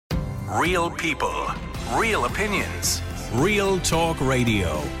Real people, real opinions. Real Talk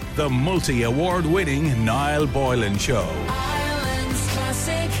Radio. The multi-award winning Niall Boylan Show. Ireland's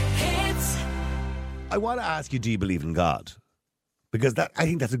classic hits. I want to ask you, do you believe in God? Because I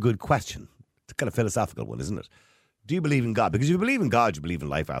think that's a good question. It's kind of philosophical one, isn't it? Do you believe in God? Because if you believe in God, you believe in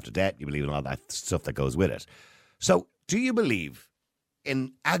life after death, you believe in all that stuff that goes with it. So, do you believe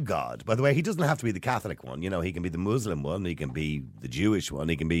in a God? By the way, he doesn't have to be the Catholic one. You know, he can be the Muslim one, he can be the Jewish one,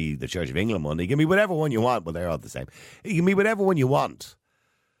 he can be the Church of England one, he can be whatever one you want. Well, they're all the same. He can be whatever one you want.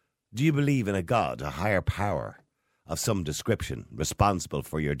 Do you believe in a God, a higher power of some description, responsible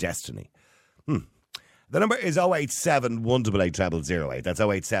for your destiny? The number is 087 188 0008. That's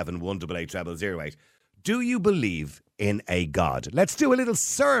 087 188 0008. Do you believe in a God? Let's do a little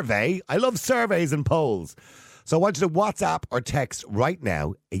survey. I love surveys and polls. So I want you to WhatsApp or text right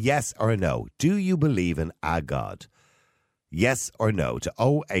now, a yes or a no. Do you believe in a God? Yes or no to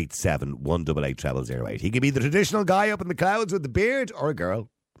 087 188 0008. He can be the traditional guy up in the clouds with the beard, or a girl,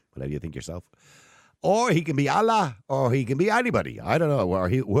 whatever you think yourself. Or he can be Allah, or he can be anybody. I don't know. Or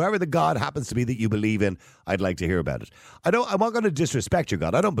whoever the God happens to be that you believe in, I'd like to hear about it. I'm not going to disrespect your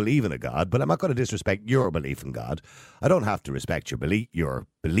God. I don't believe in a God, but I'm not going to disrespect your belief in God. I don't have to respect your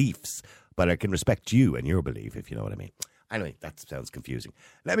beliefs, but I can respect you and your belief, if you know what I mean. Anyway, that sounds confusing.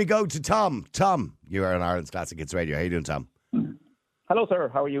 Let me go to Tom. Tom, you are on Ireland's Classic Hits Radio. How you doing, Tom? Hello,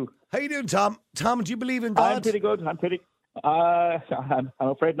 sir. How are you? How you doing, Tom? Tom, do you believe in God? I'm pretty good. I'm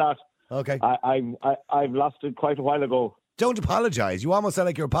afraid not. Okay. I've lost it quite a while ago. Don't apologise. You almost sound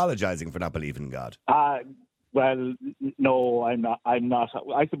like you're apologising for not believing in God. Well, no, I'm not.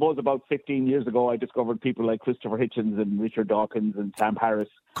 I suppose about 15 years ago, I discovered people like Christopher Hitchens and Richard Dawkins and Sam Harris.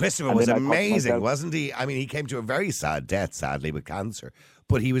 Christopher was amazing, wasn't he? I mean, he came to a very sad death, sadly, with cancer.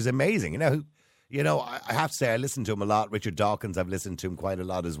 But he was amazing. You know, I have to say, I listened to him a lot. Richard Dawkins, I've listened to him quite a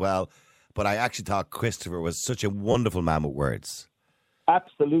lot as well. But I actually thought Christopher was such a wonderful man with words.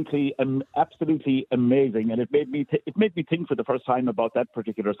 Absolutely amazing, and it made me think for the first time about that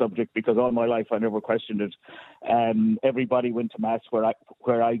particular subject, because all my life I never questioned it. Everybody went to mass where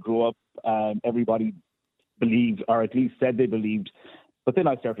I grew up. Everybody believed, or at least said they believed. But then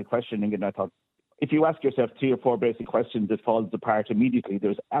I started questioning it, and I thought, if you ask yourself 3 or 4 basic questions, it falls apart immediately.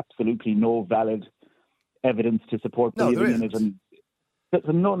 There's absolutely no valid evidence to support believing in it, and there's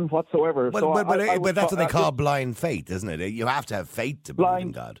none whatsoever. But that's what they call blind faith, isn't it? You have to have faith to believe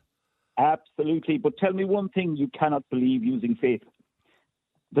in God. Absolutely. But tell me one thing you cannot believe using faith.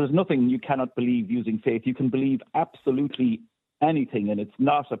 There's nothing you cannot believe using faith. You can believe absolutely anything, and it's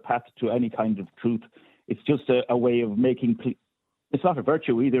not a path to any kind of truth. It's just a way of making... It's not a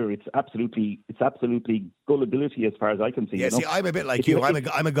virtue either. It's absolutely gullibility as far as I can see. Yeah, see, I'm a bit like you.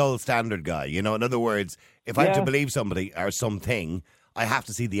 I'm a gold standard guy. You know, in other words, if I have to believe somebody or something, I have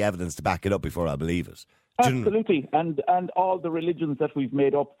to see the evidence to back it up before I believe it. Absolutely. And all the religions that we've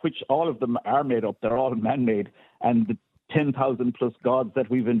made up, which all of them are made up, they're all man-made. And the 10,000 plus gods that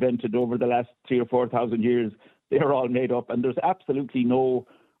we've invented over the last 3,000 or 4,000 years, they're all made up. And there's absolutely no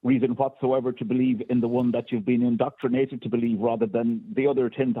reason whatsoever to believe in the one that you've been indoctrinated to believe rather than the other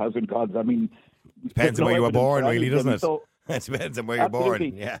 10,000 gods. I mean... Depends on where you were born, really, doesn't it? So, it depends on where you're born,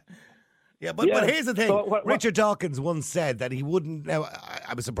 yeah. Yeah, but here's the thing. So, Richard Dawkins once said that he wouldn't... Now,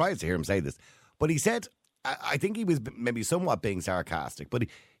 I was surprised to hear him say this, but he said, I think he was maybe somewhat being sarcastic, but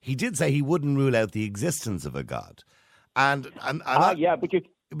he did say he wouldn't rule out the existence of a God.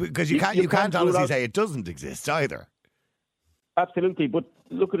 Because you can't honestly say it doesn't exist either. Absolutely, but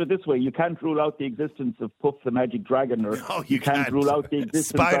look at it this way. You can't rule out the existence of Puff the Magic Dragon, or you can't rule out the existence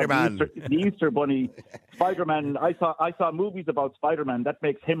Spider-Man. of the Easter Bunny. Spider-Man, I saw movies about Spider-Man. That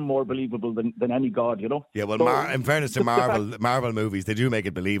makes him more believable than any god, you know? Yeah, well, so, in fairness to Marvel movies, they do make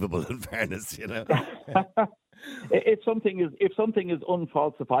it believable, in fairness, you know? If something is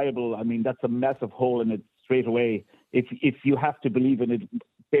unfalsifiable, I mean, that's a massive hole in it straight away. If you have to believe in it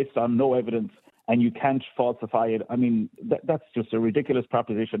based on no evidence, and you can't falsify it, I mean, that's just a ridiculous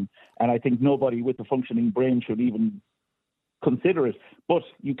proposition. And I think nobody with a functioning brain should even consider it. But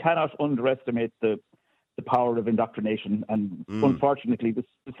you cannot underestimate the power of indoctrination. And unfortunately,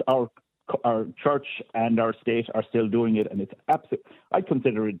 our church and our state are still doing it. And it's I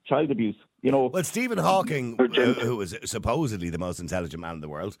consider it child abuse. You know. Well, Stephen Hawking, who was supposedly the most intelligent man in the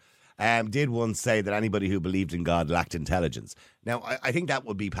world, did once say that anybody who believed in God lacked intelligence. Now, I think that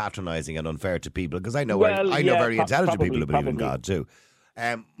would be patronising and unfair to people, because I know very intelligent people who believe in God too.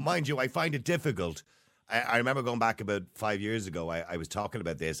 Mind you, I find it difficult. I remember going back about 5 years ago, I was talking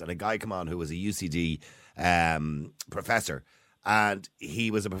about this, and a guy came on who was a UCD professor, and he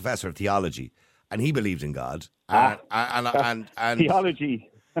was a professor of theology, and he believed in God. And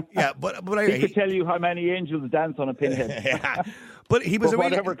theology. Yeah, but He could tell you how many angels dance on a pinhead. yeah. But he was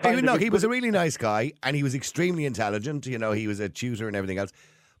But he was a really nice guy, and he was extremely intelligent. You know, he was a tutor and everything else.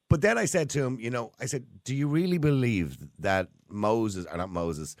 But then I said to him, I said, do you really believe that the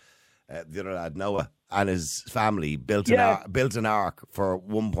other lad, Noah, and his family built an ark for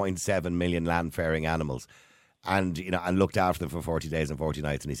 1.7 million land-faring animals, and and looked after them for 40 days and 40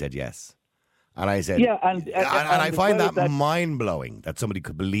 nights? And he said yes. And I said, and I find that mind-blowing that somebody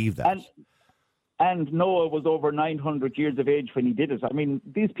could believe that. And Noah was over 900 years of age when he did it. I mean,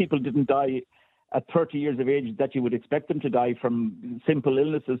 these people didn't die at 30 years of age that you would expect them to die from simple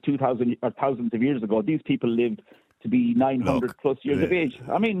illnesses 2,000 or thousands of years ago. These people lived to be 900 plus years of age.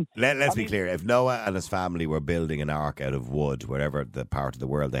 I mean... Let's be clear. If Noah and his family were building an ark out of wood, wherever the part of the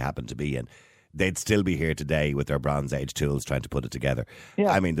world they happen to be in, they'd still be here today with their Bronze Age tools trying to put it together.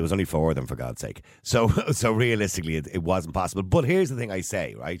 Yeah. I mean, there was only 4 of them, for God's sake. So realistically, it wasn't possible. But here's the thing I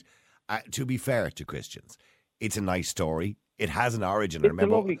say, right? To be fair to Christians, it's a nice story. It has an origin. It's a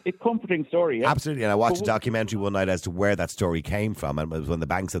lovely, comforting story. Yeah? Absolutely. And I watched a documentary one night as to where that story came from. And it was when the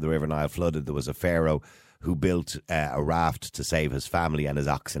banks of the River Nile flooded, there was a pharaoh who built a raft to save his family and his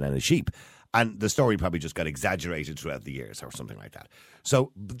oxen and his sheep. And the story probably just got exaggerated throughout the years or something like that.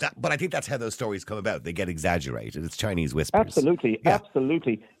 So, but I think that's how those stories come about. They get exaggerated. It's Chinese whispers. Absolutely.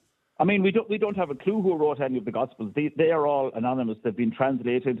 I mean, we don't have a clue who wrote any of the Gospels. They are all anonymous. They've been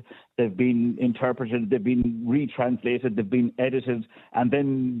translated, they've been interpreted, they've been retranslated, they've been edited, and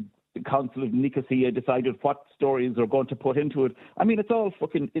then the Council of Nicosia decided what stories they're going to put into it. I mean, it's all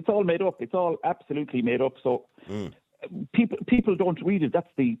made up. It's all absolutely made up. So people don't read it. That's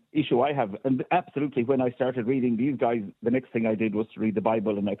the issue I have. And absolutely, when I started reading these guys, the next thing I did was to read the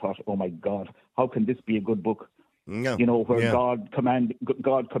Bible, and I thought, oh my God, how can this be a good book? No. Where God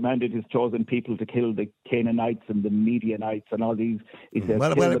commanded his chosen people to kill the Canaanites and the Midianites and all these. He says,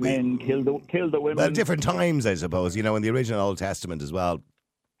 kill the men, kill the women. Well, different times, I suppose. In the original Old Testament as well,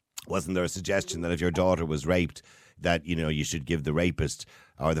 wasn't there a suggestion that if your daughter was raped, that, you should give the rapist,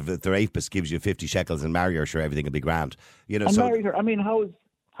 or the rapist gives you 50 shekels and marry her, sure, everything will be grand. Marry her. I mean, how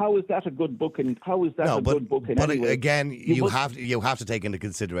is that a good book? And how is that good book? But again, you have to take into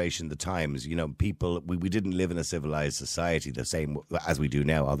consideration the times. People. We didn't live in a civilized society the same as we do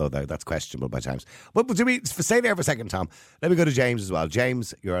now, although that's questionable by times. But stay there for a second, Tom. Let me go to James as well.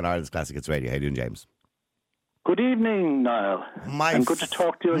 James, you're on Ireland's Classic Hits Radio. How you doing, James? Good evening, Niall. And good to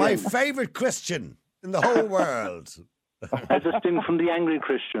talk to you. My favourite Christian in the whole world. As distinct from the angry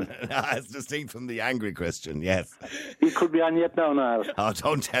Christian. As distinct from the angry Christian, yes. He could be on yet now, Niall. Oh,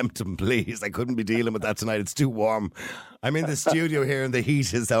 don't tempt him, please. I couldn't be dealing with that tonight. It's too warm. I'm in the studio here and the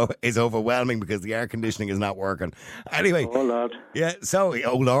heat is overwhelming because the air conditioning is not working. Anyway. Oh, Lord. Yeah, so,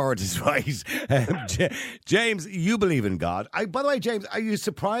 oh, Lord is right. James, you believe in God. By the way, James, are you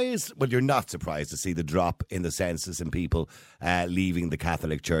surprised? Well, you're not surprised to see the drop in the census and people leaving the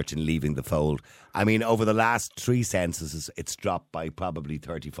Catholic Church and leaving the fold. I mean, over the last 3 censuses, it's dropped by probably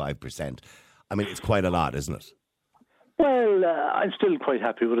 35%. I mean, it's quite a lot, isn't it? Well, I'm still quite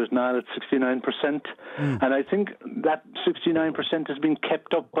happy with it now at 69%. And I think that 69% has been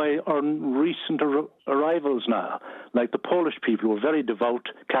kept up by our recent arrivals now. Like the Polish people who are very devout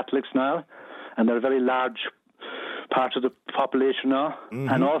Catholics now, and they're a very large part of the population now. Mm-hmm.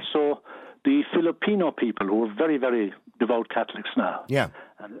 And also the Filipino people who are very, very devout Catholics now. Yeah.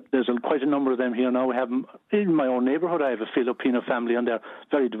 And there's quite a number of them here now. We have them in my own neighbourhood. I have a Filipino family, and they're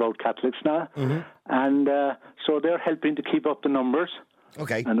very devout Catholics now. Mm-hmm. And so they're helping to keep up the numbers.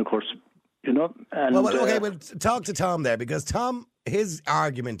 Okay. And of course, And, well, talk to Tom there, because Tom, his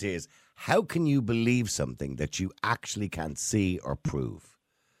argument is, how can you believe something that you actually can't see or prove?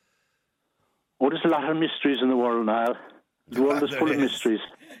 Oh, there's a lot of mysteries in the world, Niall. The world is full of mysteries.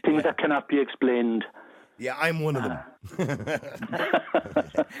 Things that cannot be explained. Yeah, I'm one of them.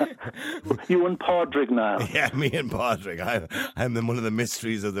 You and Padraig now. Yeah, me and Padraig. I'm one of the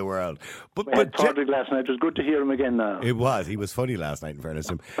mysteries of the world. But Padraig last night. It was good to hear him again now. It was. He was funny last night, in fairness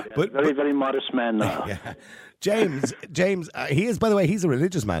to him. Very modest man now. Yeah. James, he is, by the way, he's a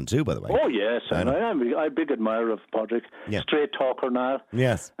religious man too, by the way. Oh, yes. I'm a big admirer of Padraig. Yeah. Straight talker now.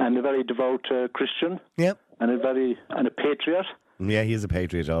 Yes. And a very devout Christian. Yep. And a patriot. Yeah, he is a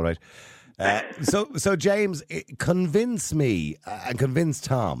patriot, all right. So James, convince me and convince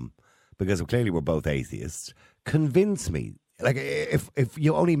Tom, because clearly we're both atheists. Convince me, like if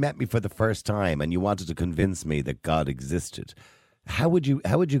you only met me for the first time and you wanted to convince me that God existed, how would you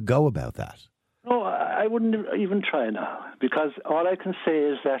go about that? No, I wouldn't even try now, because all I can say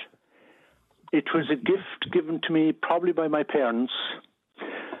is that it was a gift given to me probably by my parents,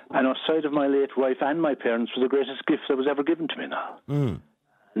 and outside of my late wife and my parents, was the greatest gift that was ever given to me now. Mm.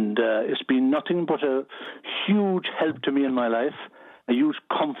 And it's been nothing but a huge help to me in my life, a huge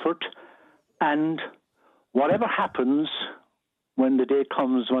comfort. And whatever happens when the day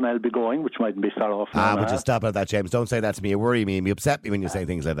comes when I'll be going, which mightn't be far off now. Would you stop at that, James? Don't say that to me. You worry me and you upset me when you say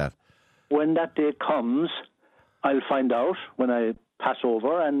things like that. When that day comes, I'll find out when I pass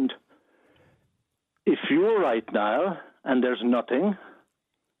over. And if you're right now and there's nothing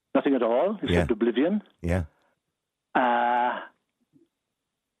at all, except oblivion. Yeah.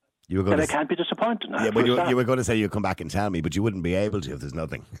 You were going then I can't be disappointed now. Yeah, but you were going to say you'd come back and tell me, but you wouldn't be able to if there's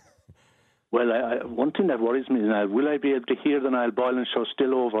nothing. Well, one thing that worries me now: will I be able to hear the Niall Boylan show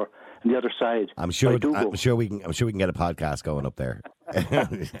still over on the other side? I'm sure we can get a podcast going up there.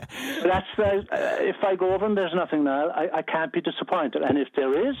 That's if I go over and there's nothing now, I can't be disappointed. And if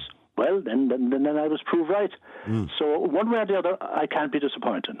there is, well, then I was proved right. So one way or the other, I can't be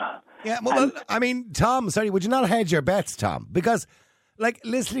disappointed now. Yeah, well, I mean, Tom, sorry, would you not hedge your bets, Tom? Because, like,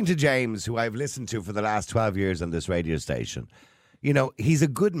 listening to James, who I've listened to for the last 12 years on this radio station, you know, he's a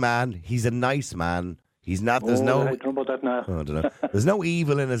good man. He's a nice man. He's not. There's no. I don't know about that now. I don't know. There's no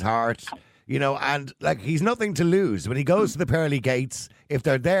evil in his heart, you know, and like he's nothing to lose when he goes to the pearly gates. If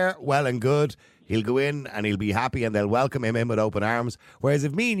they're there, well and good. He'll go in and he'll be happy, and they'll welcome him in with open arms. Whereas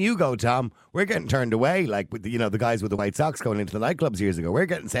if me and you go, Tom, we're getting turned away, like with the guys with the white socks going into the nightclubs years ago. We're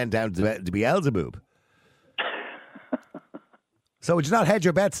getting sent down to Beelzebub. So would you not hedge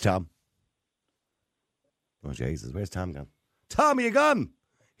your bets, Tom? Oh Jesus, where's Tom gone? Tom, are you gone?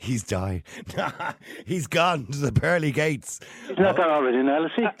 He's died. He's gone to the pearly gates. He's not gone already, now,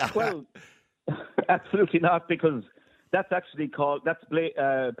 is he? Well, absolutely not, because that's actually called, that's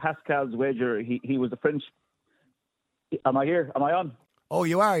Pascal's wager. He was a French. Am I here? Am I on? Oh,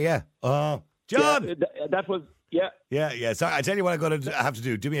 you are, yeah. John! Yeah, that was, yeah. Yeah. Sorry, I tell you what I'm going to have to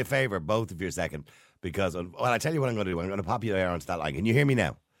do. Do me a favour, both of you a second, because, well, I tell you what I'm going to do. I'm going to pop you there onto that line. Can you hear me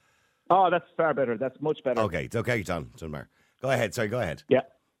now? Oh, that's far better. That's much better. Okay, it's okay, John. Go ahead. Sorry, go ahead. Yeah.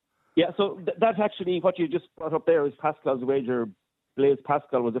 Yeah, so that's actually what you just brought up there is Pascal's wager. Blaise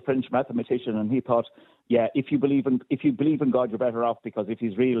Pascal was a French mathematician, and he thought, yeah, if you believe in God, you're better off, because if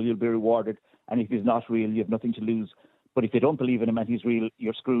he's real, you'll be rewarded, and if he's not real, you have nothing to lose. But if you don't believe in him and he's real,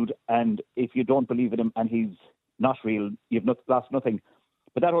 you're screwed. And if you don't believe in him and he's not real, you've lost nothing.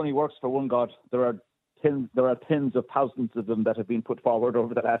 But that only works for one God. There are tens of thousands of them that have been put forward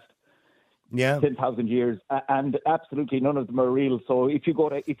over the last 10,000 years, and absolutely none of them are real. So if you go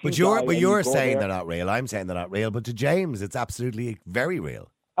to, you're saying they're not real. I'm saying they're not real. But to James, it's absolutely very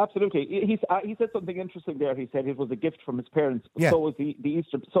real. Absolutely. He said something interesting there. He said it was a gift from his parents. Yeah. So was the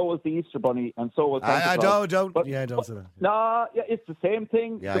Easter Bunny, and so was Santa Claus. Don't say that. No, it's the same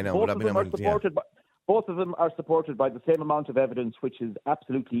thing. Yeah, I know. Both of them are supported by the same amount of evidence, which is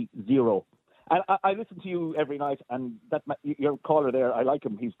absolutely zero. And I listen to you every night, and your caller there, I like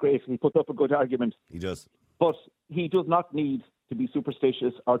him. He's great. He puts up a good argument. He does. But he does not need to be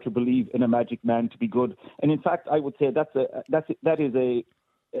superstitious or to believe in a magic man to be good. And in fact, I would say that is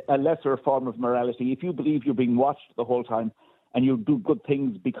a lesser form of morality. If you believe you're being watched the whole time and you do good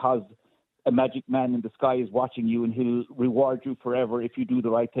things because a magic man in the sky is watching you and he'll reward you forever if you do the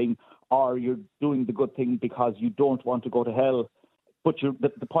right thing, or you're doing the good thing because you don't want to go to hell. But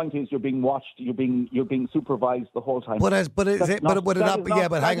the point is, you're being watched. You're being supervised the whole time. But hang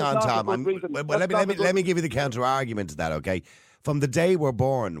on, Tom. Let me give you the counter argument to that. Okay, from the day we're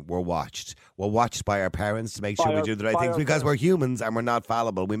born, we're watched. We're watched by our parents to make sure we do the right things, because we're humans and we're not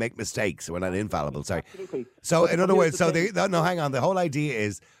fallible. We make mistakes. We're not infallible. Sorry. Absolutely. So, in other words, hang on. The whole idea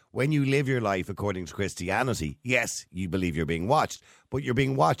is, when you live your life according to Christianity, yes, you believe you're being watched, but you're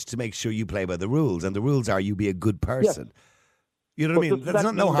being watched to make sure you play by the rules, and the rules are you be a good person. Yes. You know what I mean?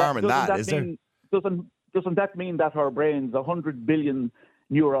 There's no harm in that, is there? Doesn't that mean that our brains, 100 billion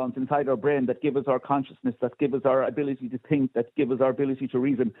neurons inside our brain that give us our consciousness, that give us our ability to think, that give us our ability to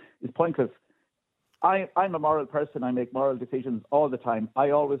reason, is pointless? I'm a moral person. I make moral decisions all the time.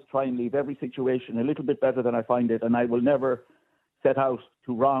 I always try and leave every situation a little bit better than I find it, and I will never set out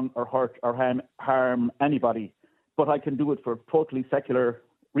to wrong or hurt or harm anybody. But I can do it for totally secular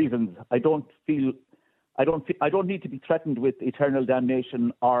reasons. I don't need to be threatened with eternal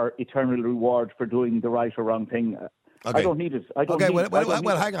damnation or eternal reward for doing the right or wrong thing. Okay. I don't need it.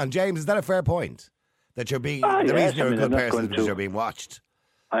 Well, hang on, James. Is that a fair point? That you're being the reason you're a good person is because you're being watched.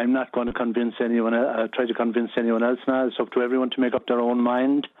 I'm not going to convince anyone. Try to convince anyone else now. It's up to everyone to make up their own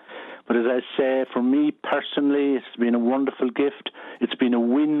mind. But as I say, for me personally, it's been a wonderful gift. It's been a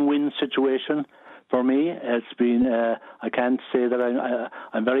win-win situation for me. It's been. I can't say that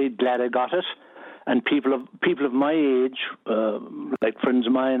I'm very glad I got it. And people of my age, like friends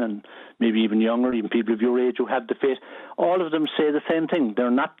of mine, and maybe even younger, even people of your age who have the faith, all of them say the same thing.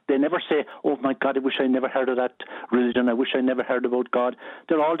 They never say, "Oh my God, I wish I never heard of that religion. I wish I never heard about God."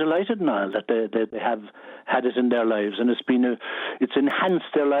 They're all delighted now that they have had it in their lives, and it's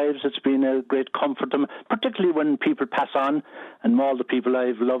enhanced their lives. It's been a great comfort to them, particularly when people pass on, and all the people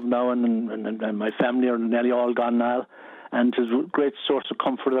I've loved now and my family are nearly all gone now. And it's a great source of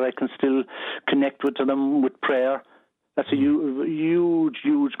comfort that I can still connect with them with prayer. That's a huge,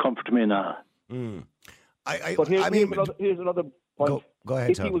 huge comfort to me now. But here's another point. Go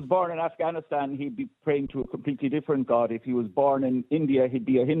ahead, if he was born in Afghanistan, he'd be praying to a completely different God. If he was born in India, he'd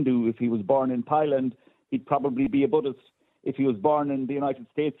be a Hindu. If he was born in Thailand, he'd probably be a Buddhist. If he was born in the United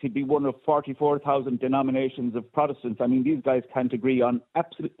States, he'd be one of 44,000 denominations of Protestants. I mean, these guys can't agree on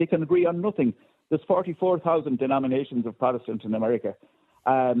they can agree on nothing. There's 44,000 denominations of Protestants in America.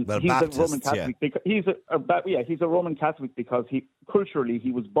 He's Baptists, a Roman Catholic. He's a Roman Catholic because culturally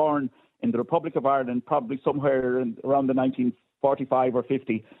he was born in the Republic of Ireland, probably somewhere around the 1945 or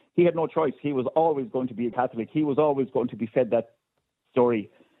 50. He had no choice. He was always going to be a Catholic. He was always going to be fed that story.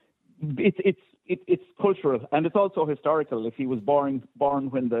 It's cultural, and it's also historical. If he was born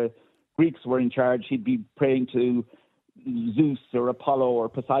when the Greeks were in charge, he'd be praying to Zeus or Apollo or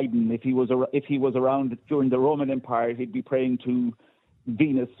Poseidon. If he was around during the Roman Empire, he'd be praying to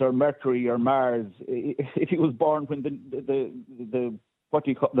Venus or Mercury or Mars. If he was born when the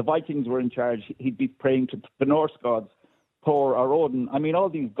Vikings were in charge, he'd be praying to the Norse gods, Thor or Odin. I mean, all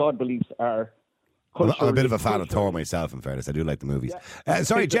these god beliefs are. I'm a bit of a fan of Thor myself, in fairness. I do like the movies.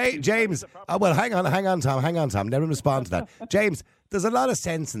 Sorry, James. Well, hang on, Tom. Never respond to that. James, there's a lot of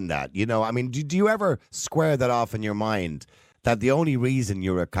sense in that. You know, I mean, do you ever square that off in your mind that the only reason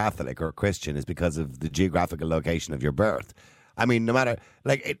you're a Catholic or a Christian is because of the geographical location of your birth? I mean, no matter,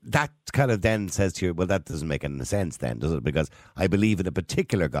 that kind of then says to you, well, that doesn't make any sense then, does it? Because I believe in a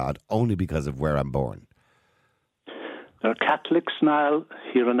particular God only because of where I'm born. There are Catholics now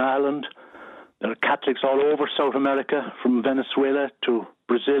here in Ireland. There are Catholics all over South America, from Venezuela to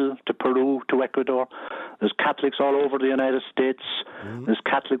Brazil to Peru to Ecuador. There's Catholics all over the United States. There's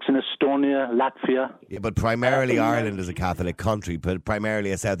Catholics in Estonia, Latvia. Yeah, but primarily Ireland is a Catholic country, but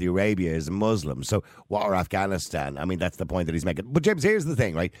primarily Saudi Arabia is Muslim. So what are Afghanistan? I mean, that's the point that he's making. But James, here's the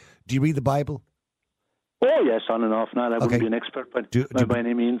thing, right? Do you read the Bible? Oh, yes, on and off now. I wouldn't be an expert by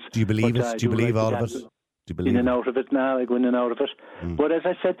any means. Do you believe it? Do you believe all of it? In and out of it now, I go in and out of it. But as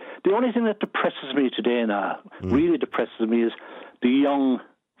I said, the only thing that depresses me today now, really depresses me, is the young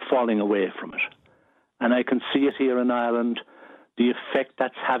falling away from it. And I can see it here in Ireland, the effect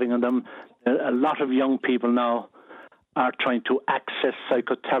that's having on them. A lot of young people now are trying to access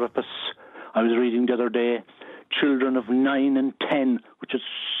psychotherapists. I was reading the other day, children of 9 and 10, which is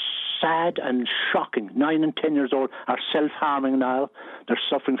sad and shocking. 9 and 10 years old are self-harming now. They're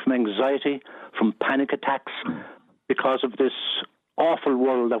suffering from anxiety, from panic attacks because of this awful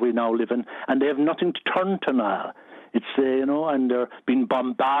world that we now live in, and they have nothing to turn to now. It's and they're being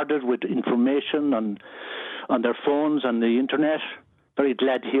bombarded with information on their phones and the internet. Very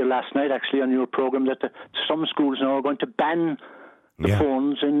glad to hear last night, actually, on your program that some schools now are going to ban the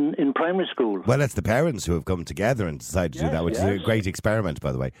phones in primary school. Well, it's the parents who have come together and decided to do that, which is a great experiment,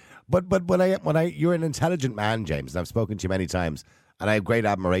 by the way. But you're an intelligent man, James, and I've spoken to you many times, and I have great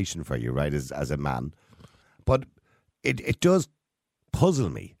admiration for you, right, as a man. But it does puzzle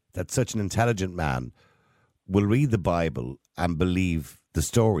me that such an intelligent man will read the Bible and believe the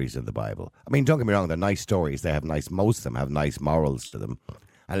stories in the Bible. I mean, don't get me wrong, they're nice stories. Most of them have nice morals to them.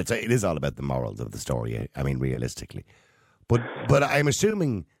 And it is all about the morals of the story, I mean, realistically. But I'm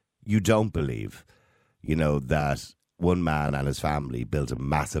assuming you don't believe, that one man and his family built a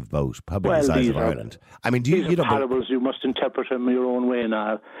massive boat, probably the size of Ireland. I mean, these are parables. You must interpret them your own way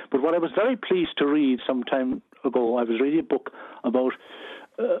now. But what I was very pleased to read some time ago, I was reading a book about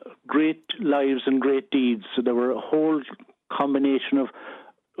great lives and great deeds. So there were a whole combination of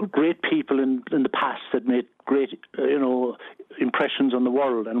great people in the past that made great, impressions on the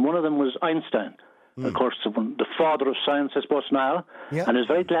world. And one of them was Einstein. Of course, the father of science, I suppose, now. Yeah. And I was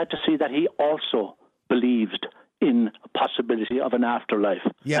very glad to see that he also believed in a possibility of an afterlife.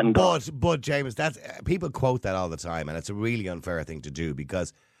 Yeah, but James, people quote that all the time, and it's a really unfair thing to do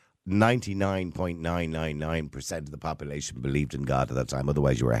because 99.999% of the population believed in God at that time.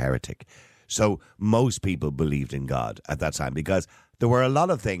 Otherwise, you were a heretic. So most people believed in God at that time because there were a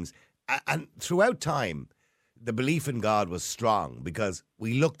lot of things, and throughout time, the belief in God was strong because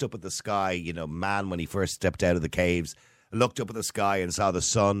we looked up at the sky, man, when he first stepped out of the caves, looked up at the sky and saw the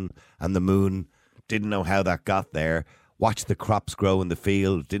sun and the moon, didn't know how that got there. watched the crops grow in the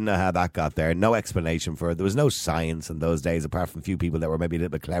field, didn't know how that got there, no explanation for it. There was no science in those days, apart from a few people that were maybe a little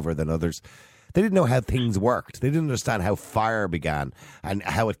bit cleverer than others. They didn't know how things worked. They didn't understand how fire began and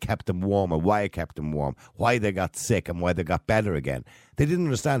how it kept them warm or why it kept them warm, why they got sick and why they got better again. They didn't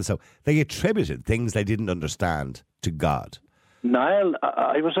understand. So they attributed things they didn't understand to God. Niall,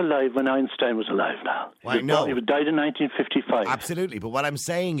 I was alive when Einstein was alive now. I know. He died in 1955. Absolutely. But what I'm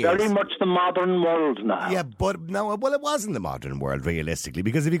saying is... Very much the modern world now. Yeah, but no, well, it wasn't the modern world, realistically,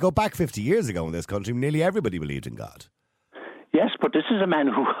 because if you go back 50 years ago in this country, nearly everybody believed in God. Yes, but this is a man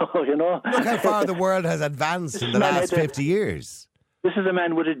who, Look how far the world has advanced in the last 50 years. This is a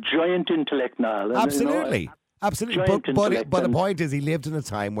man with a giant intellect now. Absolutely. Absolutely. Giant But the point is he lived in a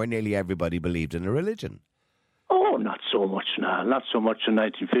time where nearly everybody believed in a religion. Oh, not so much now. Not so much in the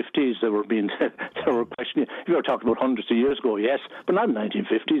 1950s. They were questioning. You were talking about hundreds of years ago, yes, but not in the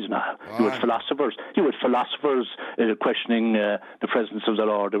 1950s now. You had philosophers. Questioning the presence of the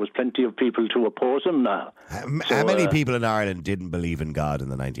Lord. There was plenty of people to oppose him now. How many people in Ireland didn't believe in God in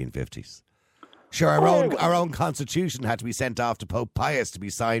the 1950s? Sure, our own constitution had to be sent off to Pope Pius to be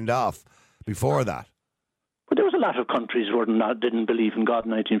signed off before that. But there was a lot of countries where didn't believe in God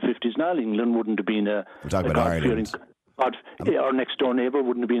in the 1950s. Now England wouldn't have been a God-fearing... our next door neighbour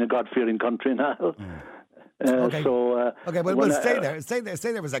wouldn't have been a God-fearing country now. Okay. Well, stay there for a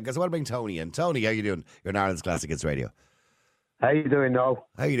second, because I want to bring Tony in. Tony, how you doing? You're in Ireland's Classic Hits Radio. How you doing, Noel?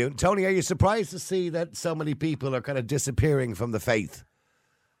 How you doing? Tony, are you surprised to see that so many people are kind of disappearing from the faith?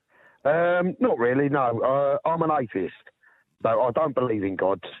 Not really, no. I'm an atheist, so I don't believe in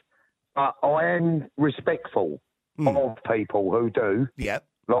God. But I am respectful of people who do. Yep.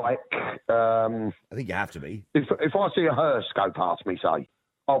 Like, I think you have to be. If I see a hearse go past me, say,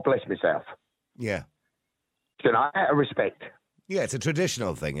 I'll bless myself. Yeah. You know, out of respect. Yeah, it's a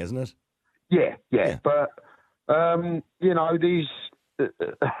traditional thing, isn't it? Yeah. But, you know, these...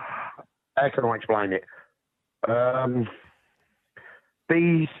 how can I explain it?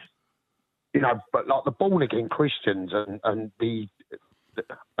 These, you know, but like the born-again Christians and the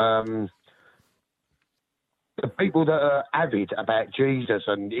people that are avid about Jesus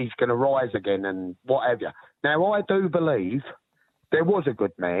and he's going to rise again and what have you. Now, I do believe there was a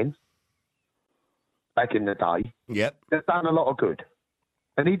good man back in the day. Yep. That done a lot of good.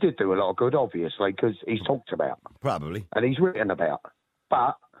 And he did do a lot of good, obviously, because he's talked about. Probably. And he's written about.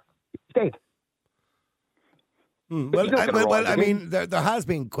 But he's dead. Well, I mean, there has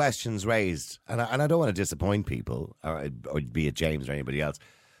been questions raised, and I don't want to disappoint people, or be it James or anybody else,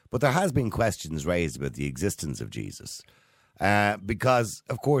 but there has been questions raised about the existence of Jesus. Because,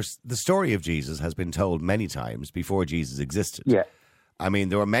 of course, the story of Jesus has been told many times before Jesus existed. Yeah. I mean,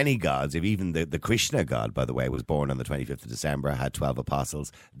 there were many gods. Even the Krishna god, by the way, was born on the 25th of December, had 12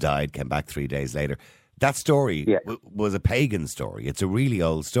 apostles, died, came back 3 days later. That story was a pagan story. It's a really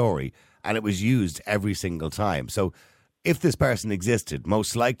old story, and it was used every single time. So if this person existed,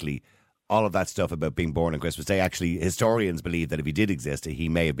 most likely all of that stuff about being born on Christmas Day, actually, historians believe that if he did exist, he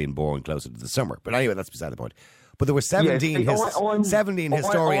may have been born closer to the summer. But anyway, that's beside the point. But there were 17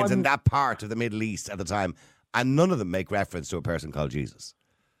 historians in that part of the Middle East at the time, and none of them make reference to a person called Jesus.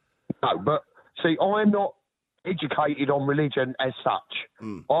 No, but see, I'm not educated on religion as such.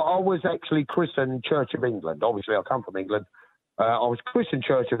 I was actually christened Church of England. Obviously, I come from England. I was christened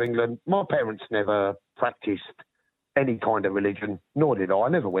Church of England. My parents never practiced any kind of religion, nor did I. I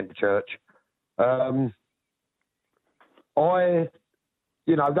never went to church. They read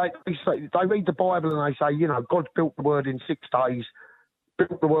the Bible and they say, you know, God built the world in 6 days,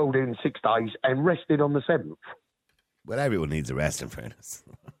 built the world in 6 days, and rested on the 7th. Well, everyone needs a rest, in fairness.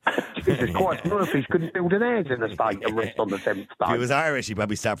 Jesus Christ, Murphy's couldn't build an house in the state and rest on the 7th day. If he was Irish, he'd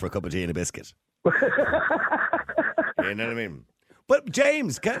probably stop for a cup of tea and a biscuit. You know what I mean? But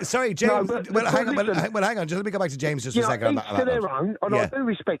James, James. No, hang on. Just let me go back to James just for a second. Each to their own, and I do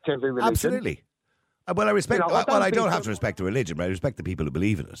respect every religion. Absolutely. Well, I respect. I don't have to respect the religion, but I respect the people who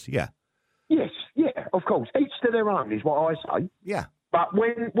believe in it. Yeah. Yes, of course. Each to their own is what I say. Yeah. But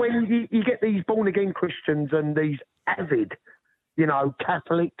when you get these born again Christians and these avid, you know,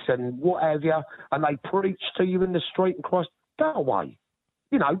 Catholics and what have you, and they preach to you in the street and Christ, go away.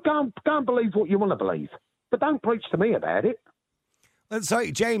 You know, go and believe what you want to believe, but don't preach to me about it.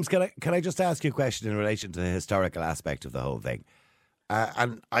 Sorry, James, can I just ask you a question in relation to the historical aspect of the whole thing?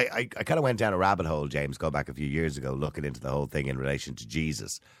 And I kind of went down a rabbit hole, James, going back a few years ago, looking into the whole thing in relation to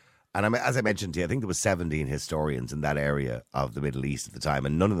Jesus. And as I mentioned to you, I think there was 17 historians in that area of the Middle East at the time,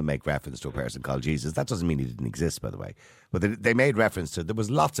 and none of them make reference to a person called Jesus. That doesn't mean he didn't exist, by the way. But they made reference to, there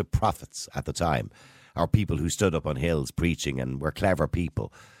was lots of prophets at the time, or people who stood up on hills preaching and were clever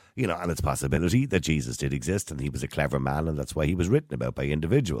people. You know, and it's a possibility that Jesus did exist and he was a clever man and that's why he was written about by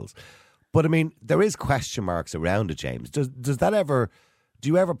individuals. But I mean, there is question marks around it, James. Do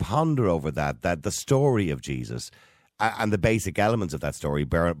you ever ponder over that the story of Jesus and the basic elements of that story,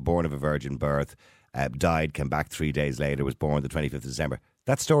 born of a virgin birth, died, came back 3 days later, was born the 25th of December,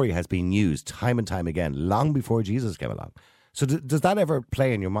 that story has been used time and time again, long before Jesus came along. So does that ever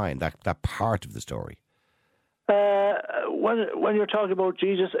play in your mind, that part of the story? When you're talking about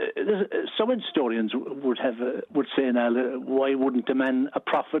Jesus, some historians would say now, why wouldn't a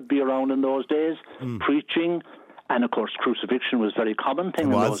prophet be around in those days, preaching? And of course, crucifixion was a very common thing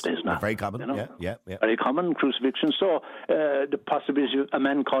in those days. Now, very common, you know? yeah. Very common crucifixion. So the possibility of a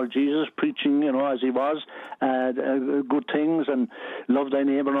man called Jesus preaching, you know, as he was, good things and love thy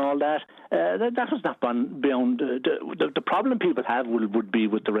neighbour and all that. That was not beyond. The problem people have would be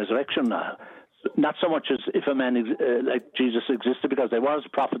with the resurrection now. Not so much as if a man like Jesus existed, because there was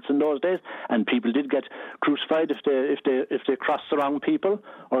prophets in those days, and people did get crucified if they crossed the wrong people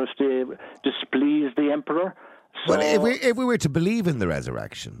or if they displeased the emperor. So, well, if we were to believe in the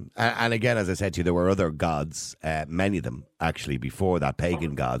resurrection, and again, as I said to you, there were other gods, many of them actually before that,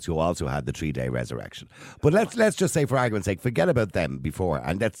 pagan gods who also had the 3-day resurrection. But let's just say, for argument's sake, forget about them before,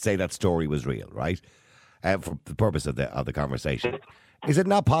 and let's say that story was real, right? For the purpose of the conversation, is it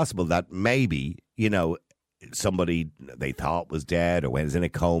not possible that maybe, you know, somebody they thought was dead or was in a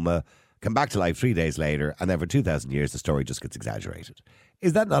coma, come back to life 3 days later, and then for 2,000 years the story just gets exaggerated?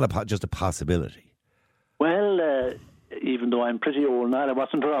 Is that not just a possibility? Well, even though I'm pretty old now, I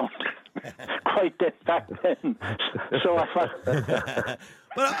wasn't around quite that back then. So I thought.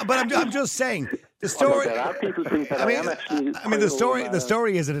 But I'm just saying the story. There are people think that I am actually. I mean, the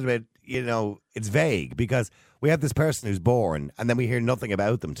story is a little bit, you know, it's vague because we have this person who's born and then we hear nothing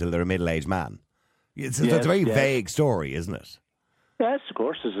about them till they're a middle-aged man. It's a very vague story, isn't it? Yes, of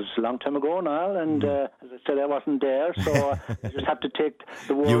course. It's a long time ago now, and as I said, I wasn't there, so I just have to take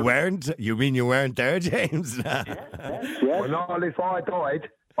the word. You weren't? You mean you weren't there, James? Yes. Well, not if I died.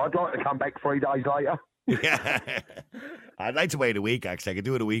 I'd like to come back 3 days later. Yeah. I'd like to wait a week, actually. I could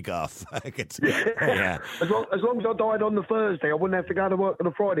do it a week off. Yeah. As long as I died on the Thursday, I wouldn't have to go to work on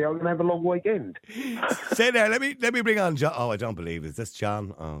the Friday. I would have a long weekend. Stay there. Let me bring on John. Oh, I don't believe it. Is this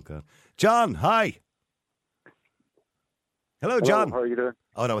John? Oh, God. John, hi. Hello, John. How are you doing?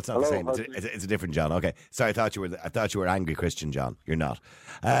 Oh no, it's not the same. It's a different John. Okay, sorry. I thought you were angry Christian John. You're not.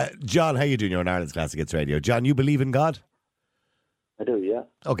 John, how you doing? You're on Ireland's Classic Hits Radio. John, you believe in God? I do, yeah.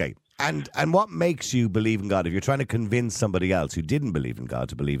 Okay, and what makes you believe in God? If you're trying to convince somebody else who didn't believe in God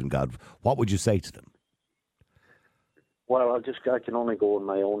to believe in God, what would you say to them? Well, I can only go on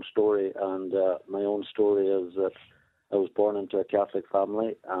my own story, and my own story is that I was born into a Catholic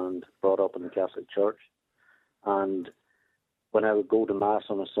family and brought up in the Catholic Church, and when I would go to Mass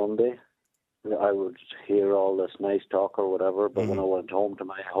on a Sunday, I would hear all this nice talk or whatever, but when I went home to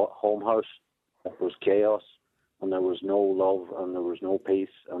my home house, it was chaos, and there was no love, and there was no peace,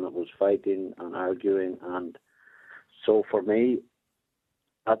 and it was fighting and arguing. And so for me,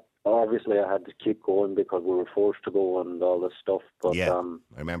 obviously I had to keep going because we were forced to go and all this stuff. But yeah,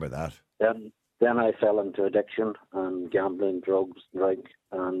 I remember that. Then I fell into addiction and gambling, drugs, drink,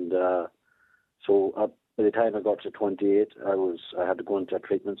 and so by the time I got to 28, I had to go into a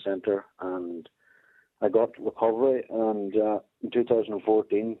treatment centre, and I got recovery. And in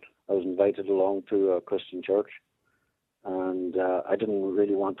 2014, I was invited along to a Christian church, and I didn't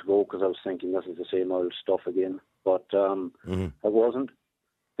really want to go because I was thinking this is the same old stuff again. But it wasn't.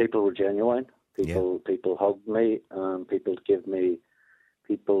 People were genuine. People hugged me.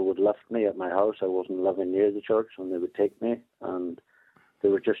 People would lift me at my house. I wasn't living near the church, and they would take me, and they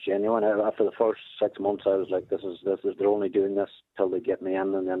were just genuine. After the first 6 months, I was like, "This is they're only doing this till they get me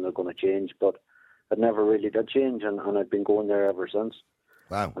in, and then they're going to change." But it never really did change, and I've been going there ever since.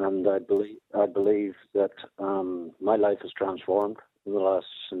 Wow! And I believe that my life has transformed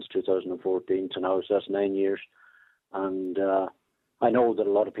since 2014 to now. So that's 9 years, and I know that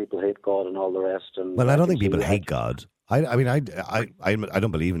a lot of people hate God and all the rest. And well, I don't think people hate God. I mean, I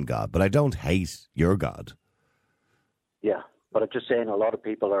don't believe in God, but I don't hate your God. Yeah. But I'm just saying a lot of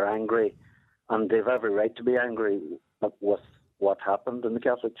people are angry, and they've every right to be angry with what happened in the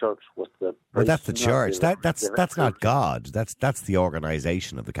Catholic Church with the. But that's the church. That's not God. That's the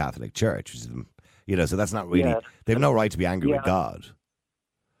organisation of the Catholic Church. You know, so that's not really. Yeah. They have no right to be angry with God.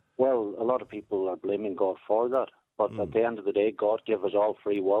 Well, a lot of people are blaming God for that, but at the end of the day, God gave us all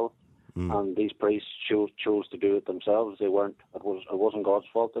free will, and these priests chose to do it themselves. They weren't. It wasn't God's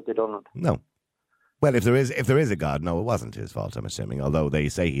fault that they done it. No. Well, if there is a God, no, it wasn't his fault, I'm assuming, although they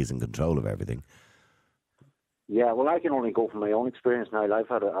say he's in control of everything. Yeah, well, I can only go from my own experience now. I've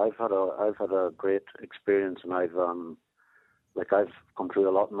had a great experience, and I've come through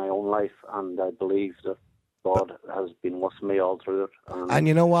a lot in my own life, and I believe that God has been with me all through it. And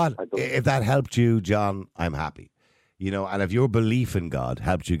you know what? If that helped you, John, I'm happy. And if your belief in God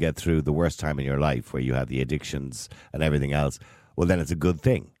helped you get through the worst time in your life, where you had the addictions and everything else, well, then it's a good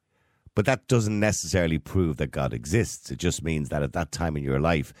thing. But that doesn't necessarily prove that God exists. It just means that at that time in your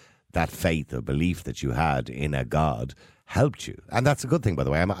life, that faith or belief that you had in a God helped you, and that's a good thing, by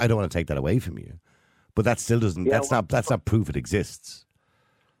the way. I don't want to take that away from you, but that still doesn't. Yeah, that's not proof it exists.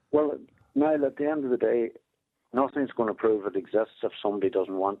 Well, Niall, at the end of the day, nothing's going to prove it exists if somebody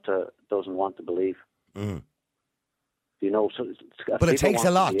doesn't want to believe. Mm. But it takes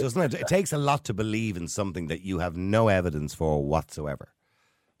a lot, doesn't it? It takes a lot to believe in something that you have no evidence for whatsoever.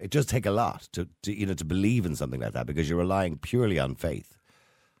 It does take a lot to believe in something like that, because you're relying purely on faith.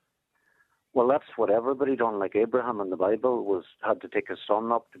 Well, that's what everybody done. Like Abraham in the Bible had to take his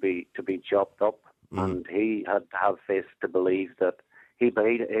son up to be chopped up, and he had to have faith to believe that he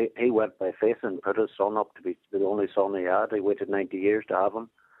went by faith and put his son up to be the only son he had. He waited 90 years to have him,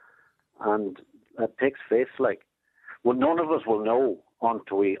 and it takes faith. Like, well, none of us will know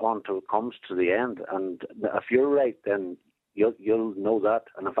until it comes to the end. And if you're right, then you'll know that,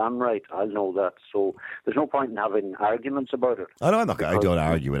 and if I'm right, I'll know that. So there's no point in having arguments about it. Oh, no, I don't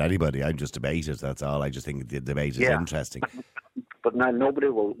argue with anybody. I just debate it. That's all. I just think the debate is interesting. But now nobody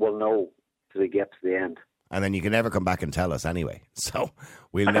will know till they get to the end. And then you can never come back and tell us anyway. So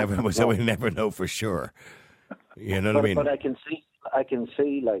we'll never know for sure. You know what I mean? But I can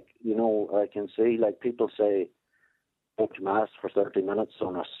see, like people say, go to Mass for 30 minutes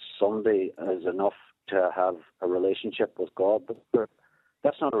on a Sunday is enough to have a relationship with God, but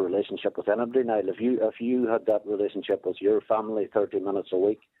that's not a relationship with anybody. Now, if you had that relationship with your family 30 minutes a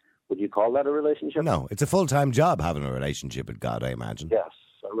week, would you call that a relationship? No, it's a full-time job having a relationship with God, I imagine. Yes,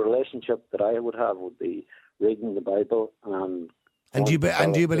 a relationship that I would have would be reading the Bible and do you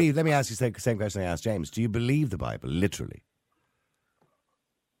believe? Let me ask you the same question I asked James. Do you believe the Bible literally?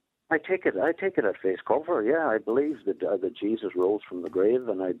 I take it at face cover. Yeah, I believe that Jesus rose from the grave,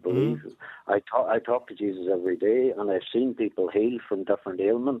 and I believe I talk to Jesus every day, and I've seen people heal from different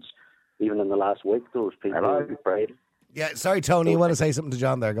ailments. Even in the last week, those people who prayed. Yeah, sorry, Tony. You want to say something to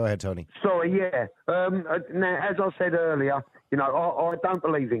John there? Go ahead, Tony. Sorry, yeah. Now, as I said earlier, I don't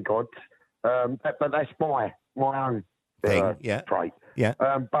believe in God, but that's my own thing. Trait. Yeah.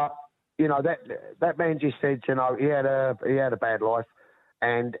 But that man just said, he had a bad life.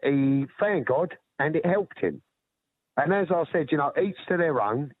 And he found God, and it helped him. And as I said, each to their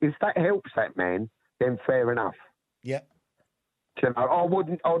own. If that helps that man, then fair enough. Yeah.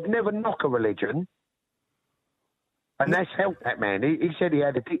 I'd never knock a religion, and that's helped that man. He said he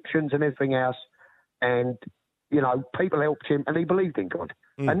had addictions and everything else, and people helped him, and he believed in God,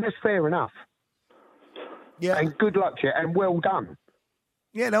 and that's fair enough. Yeah. And good luck to you, and well done.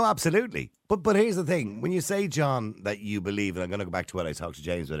 Yeah, no, absolutely. But here's the thing. When you say, John, that you believe, and I'm going to go back to what I talked to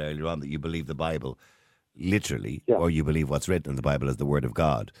James about earlier on, that you believe the Bible literally, or you believe what's written in the Bible as the Word of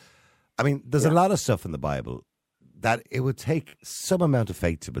God. I mean, there's a lot of stuff in the Bible that it would take some amount of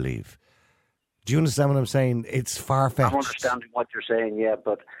faith to believe. Do you understand what I'm saying? It's far-fetched. I'm understanding what you're saying, yeah,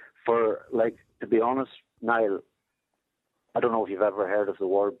 but to be honest, Niall, I don't know if you've ever heard of the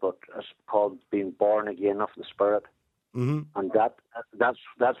word, but it's called being born again of the Spirit. Mm-hmm. And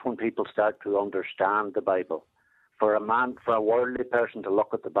that's when people start to understand the Bible. For a worldly person to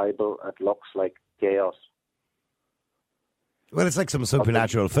look at the Bible, it looks like chaos. Well, it's like some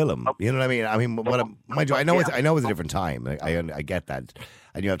supernatural film. You know what I mean? I mean, I know it's a different time. I get that,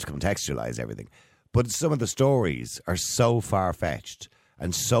 and you have to contextualize everything. But some of the stories are so far fetched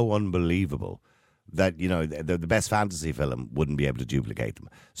and so unbelievable that the best fantasy film wouldn't be able to duplicate them.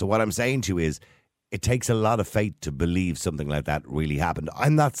 So what I'm saying to you is, it takes a lot of faith to believe something like that really happened.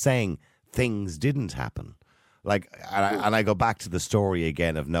 I'm not saying things didn't happen. And I go back to the story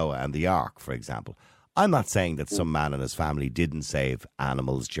again of Noah and the ark, for example. I'm not saying that some man and his family didn't save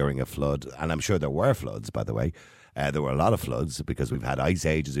animals during a flood. And I'm sure there were floods, by the way. There were a lot of floods because we've had ice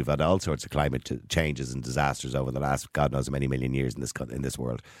ages. We've had all sorts of climate changes and disasters over the last, God knows, many million years in this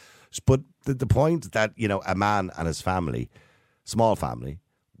world. But the point that, a man and his family, small family,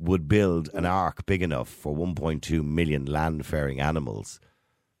 would build an ark big enough for 1.2 million land-faring animals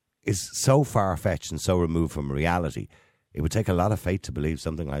is so far-fetched and so removed from reality. It would take a lot of faith to believe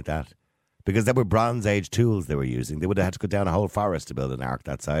something like that. Because there were Bronze Age tools they were using. They would have had to go down a whole forest to build an ark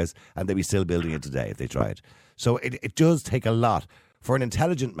that size, and they'd be still building it today if they tried. So it does take a lot. For an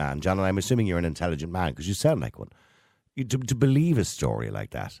intelligent man, John, and I'm assuming you're an intelligent man because you sound like one, to believe a story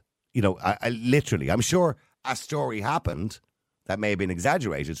like that. I literally, I'm sure a story happened that may have been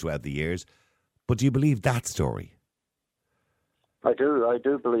exaggerated throughout the years, but do you believe that story? I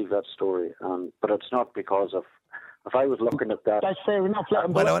do believe that story, but it's not because of. If I was looking at that, That's fair enough. Let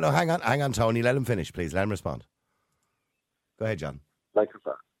him Well, no, hang on, Tony. Let him finish, please. Let him respond. Go ahead, John. like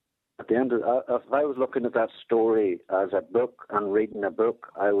at the end, if I was looking at that story as a book and reading a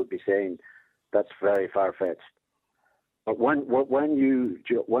book, I would be saying that's very far fetched. But when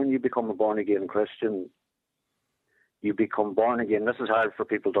you become a born again Christian, you become born again. This is hard for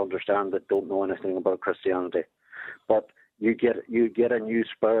people to understand that don't know anything about Christianity, but you get a new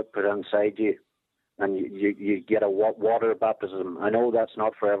spirit put inside you, and you get a water baptism. I know that's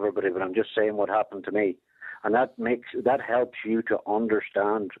not for everybody, but I'm just saying what happened to me, and that helps you to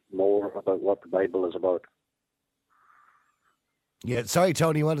understand more about what the Bible is about. Yeah, sorry,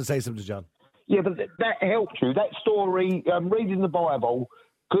 Tony, you wanted to say something to John? Yeah, but that helped you. That story, reading the Bible,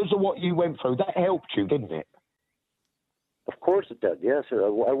 because of what you went through, that helped you, didn't it? Of course it did, yes. I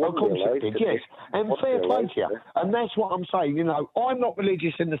Of course it did, yes. And fair play to you. And that's what I'm saying. You know, I'm not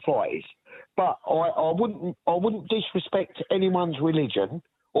religious in the slightest, but I wouldn't disrespect anyone's religion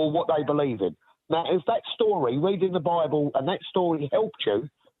or what they believe in. Now, if that story, reading the Bible, and that story helped you,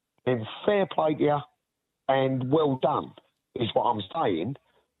 then fair play to you and well done, is what I'm saying.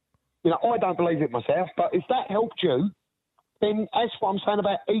 You know, I don't believe it myself, but if that helped you, then that's what I'm saying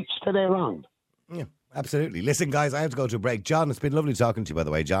about each to their own. Yeah, absolutely. Listen, guys, I have to go to a break. John, it's been lovely talking to you, by the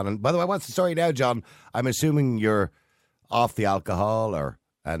way, John. And by the way, what's the story now, John? I'm assuming you're off the alcohol,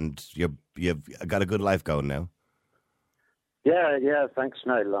 and you've got a good life going now. Yeah, thanks,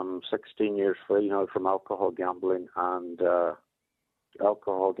 Niall. I'm 16 years free now from alcohol gambling and drugs,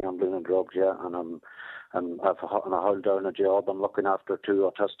 yeah, and I've held down a job. I'm looking after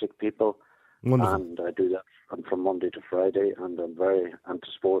 2 autistic people. Wonderful. And I do that from Monday to Friday, and I'm very into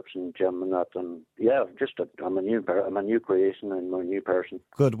sports and gym and that. And yeah, I'm a new creation and I'm a new person.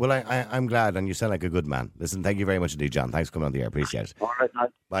 Good. Well, I'm glad, and you sound like a good man. Listen, thank you very much indeed, John. Thanks for coming on the air. Appreciate it. All right, Niall.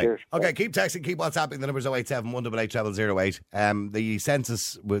 Bye. Cheers. Okay, keep texting, keep WhatsApping. The number's 087 188 0008. The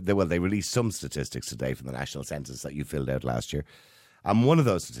census, they released some statistics today from the national census that you filled out last year. And one of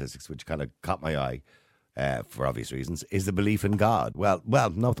those statistics, which kind of caught my eye for obvious reasons, is the belief in God. Well,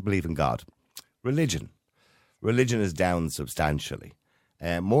 not the belief in God. Religion. Religion is down substantially.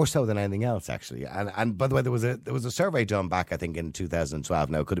 More so than anything else, actually. And by the way, there was a survey done back, I think, in 2012.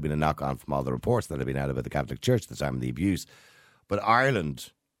 Now, it could have been a knock-on from all the reports that had been out about the Catholic Church at the time of the abuse. But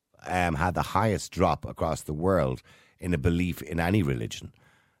Ireland had the highest drop across the world in a belief in any religion.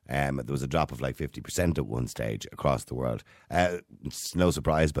 There was a drop of like 50% at one stage across the world. It's no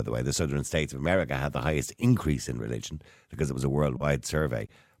surprise, by the way, the southern states of America had the highest increase in religion because it was a worldwide survey.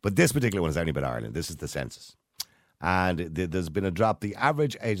 But this particular one is only about Ireland. This is the census. And there's been a drop. The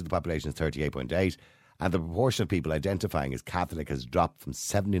average age of the population is 38.8, and the proportion of people identifying as Catholic has dropped from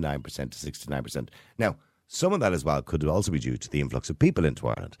 79% to 69%. Now, some of that as well could also be due to the influx of people into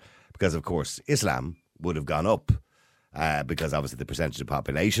Ireland, because, of course, Islam would have gone up because, obviously, the percentage of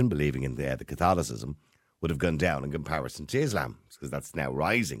population believing in the Catholicism would have gone down in comparison to Islam, because that's now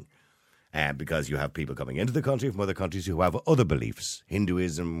rising. Because you have people coming into the country from other countries who have other beliefs,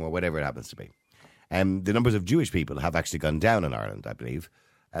 Hinduism or whatever it happens to be. The numbers of Jewish people have actually gone down in Ireland, I believe.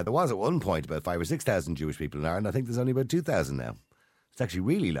 There was at one point about 5,000 or 6,000 Jewish people in Ireland. I think there's only about 2,000 now. It's actually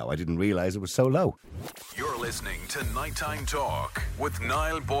really low. I didn't realise it was so low. You're listening to Nighttime Talk with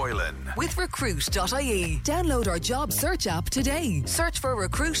Niall Boylan. With Recruit.ie. Download our job search app today. Search for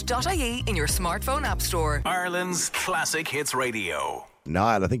Recruit.ie in your smartphone app store. Ireland's classic hits radio.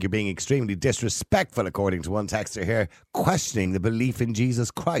 Niall, I think you're being extremely disrespectful, according to one texter here, questioning the belief in Jesus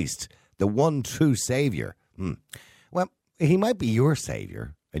Christ, the one true saviour. Well, he might be your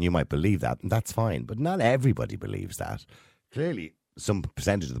saviour, and you might believe that, and that's fine, but not everybody believes that. Clearly, some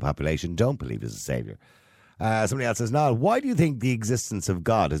percentage of the population don't believe he's a saviour. Somebody else says, Niall, why do you think the existence of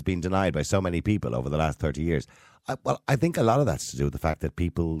God has been denied by so many people over the last 30 years? I think a lot of that's to do with the fact that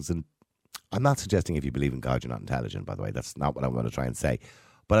I'm not suggesting if you believe in God, you're not intelligent, by the way. That's not what I'm going to try and say.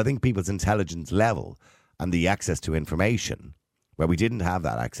 But I think people's intelligence level and the access to information, where we didn't have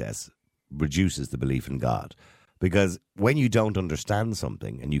that access, reduces the belief in God. Because when you don't understand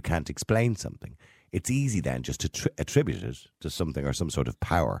something and you can't explain something, it's easy then just to attribute it to something or some sort of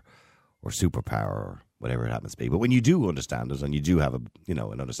power or superpower or whatever it happens to be. But when you do understand it and you do have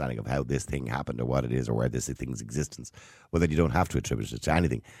an understanding of how this thing happened or what it is or where this thing's existence, well, then you don't have to attribute it to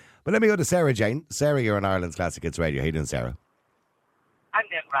anything. But let me go to Sarah Jane. Sarah, you're on Ireland's Classic Hits Radio. How you doing, Sarah? I'm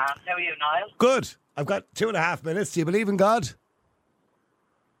doing grand. How are you, Niall? Good. I've got 2.5 minutes. Do you believe in God?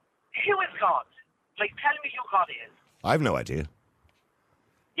 Who is God? Like, tell me who God is. I've no idea.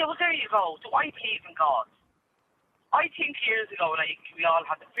 Yeah, well, there you go. Do I believe in God? I think years ago, like, we all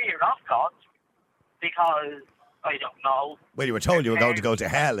had the fear of God because, I don't know. Well, you were told you were going to go to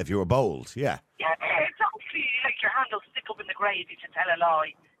hell if you were bold, yeah. Yeah, exactly. Like, your hand will stick up in the grave if you tell a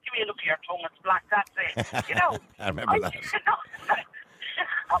lie. Give me a look at your tongue, it's black, that's it. You know? I remember that.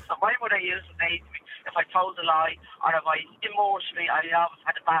 That's what my mother used to say to me. If I told a lie, or if I emotionally, I always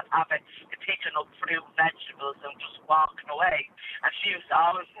had a bad habit of picking up fruit and vegetables and just walking away. And she used to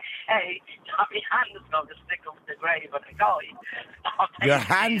always say, my hand is going to stick up the grave when I die. Your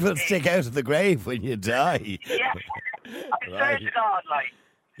hand will stick out of the grave when you die. Yeah. I swear to God, like.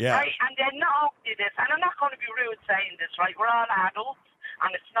 Yeah. Right? And then not only this, and I'm not going to be rude saying this, right? We're all adults,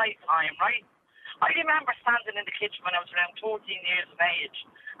 and it's night time, right? I remember standing in the kitchen when I was around 14 years of age,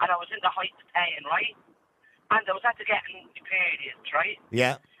 and I was in the height of pain, right? And I was after getting the periods, right?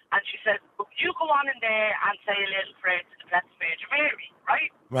 Yeah. And she said, you go on in there and say a little prayer to the Blessed Virgin Mary, right?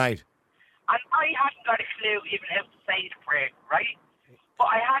 Right. And I hadn't got a clue even how to say the prayer, right?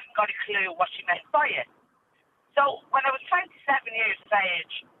 But I hadn't got a clue what she meant by it. So when I was 27 years of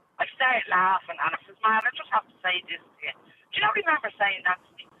age, I started laughing, and I said, man, I just have to say this to you. Do you not remember saying that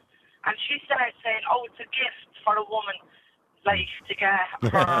to me? And she started saying, oh, it's a gift for a woman, like, to get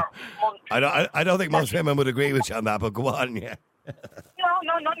her month. I don't think most women would agree with you on that, but go on, yeah. No,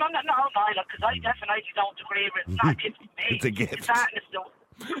 Niall, because I definitely don't agree with it. It's not a gift to me. It's a gift. It's not,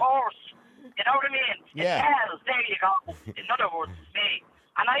 of course. You know what I mean? Yeah. It's hell, there you go. In other words, it's me.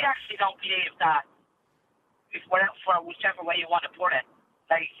 And I actually don't believe that, if for whichever way you want to put it,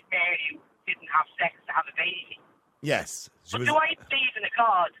 like, Mary didn't have sex to have a baby. Yes. But do I believe in a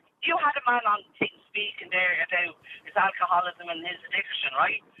God? You had a man on speaking there about his alcoholism and his addiction,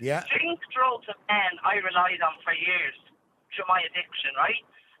 right? Yeah. Drink, drugs, and men I relied on for years through my addiction, right?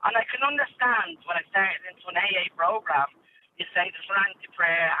 And I can understand when I started into an AA program, you say there's an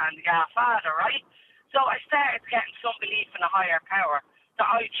anti-prayer and the God Father, right? So I started getting some belief in a higher power that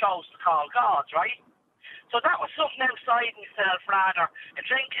I chose to call God, right? So that was something outside myself, rather a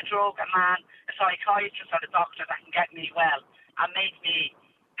drink, a drug, a man, a psychiatrist or a doctor that can get me well and make me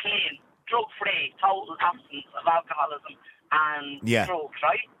clean, drug-free, total absence of alcoholism and drugs,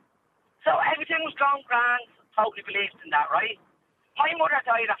 right? So everything was going grand, totally believed in that, right? My mother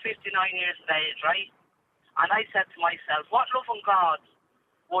died at 59 years of age, right? And I said to myself, what loving God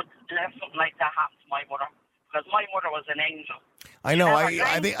would let something like that happen to my mother? Because my mother was an angel. I know.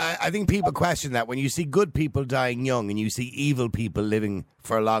 I think people question that when you see good people dying young and you see evil people living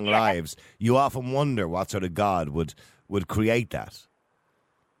for long lives. You often wonder what sort of God would create that.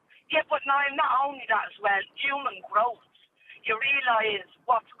 Yeah, but now not only that as well. Human growth. You realise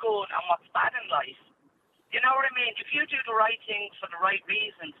what's good and what's bad in life. You know what I mean? If you do the right things for the right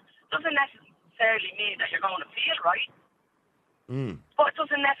reasons, doesn't necessarily mean that you're going to feel right. But it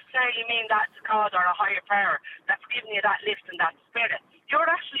doesn't necessarily mean that it's God or a higher power that's giving you that lift and that spirit. You're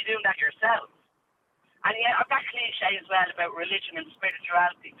actually doing that yourself. And yeah, I've got cliche as well about religion and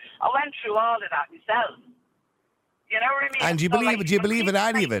spirituality. I went through all of that myself. You know what I mean? And do you believe in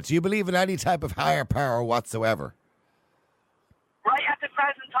any of it? Do you believe in any type of higher power whatsoever? Right at the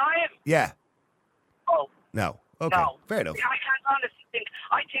present time? Yeah. Oh. No. Okay. No. Fair enough. I can't honestly think.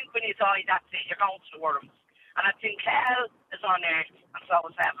 I think when you die, that's it. You're going to the worms. And I think hell is on earth, and so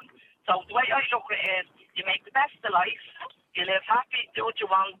is heaven. So the way I look at it is, you make the best of life, you live happy, do what you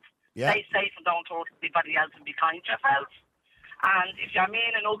want, stay safe and don't hurt anybody else and be kind to yourself. And if you're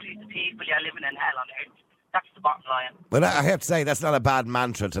mean and ugly to people, you're living in hell on earth. That's the bottom line. But I have to say, that's not a bad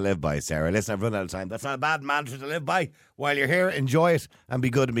mantra to live by, Sarah. Listen, I've run out of time. That's not a bad mantra to live by. While you're here, enjoy it and be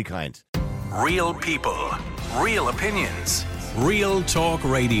good and be kind. Real people, real opinions. Real Talk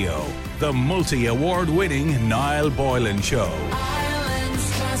Radio, the multi-award winning Niall Boylan Show.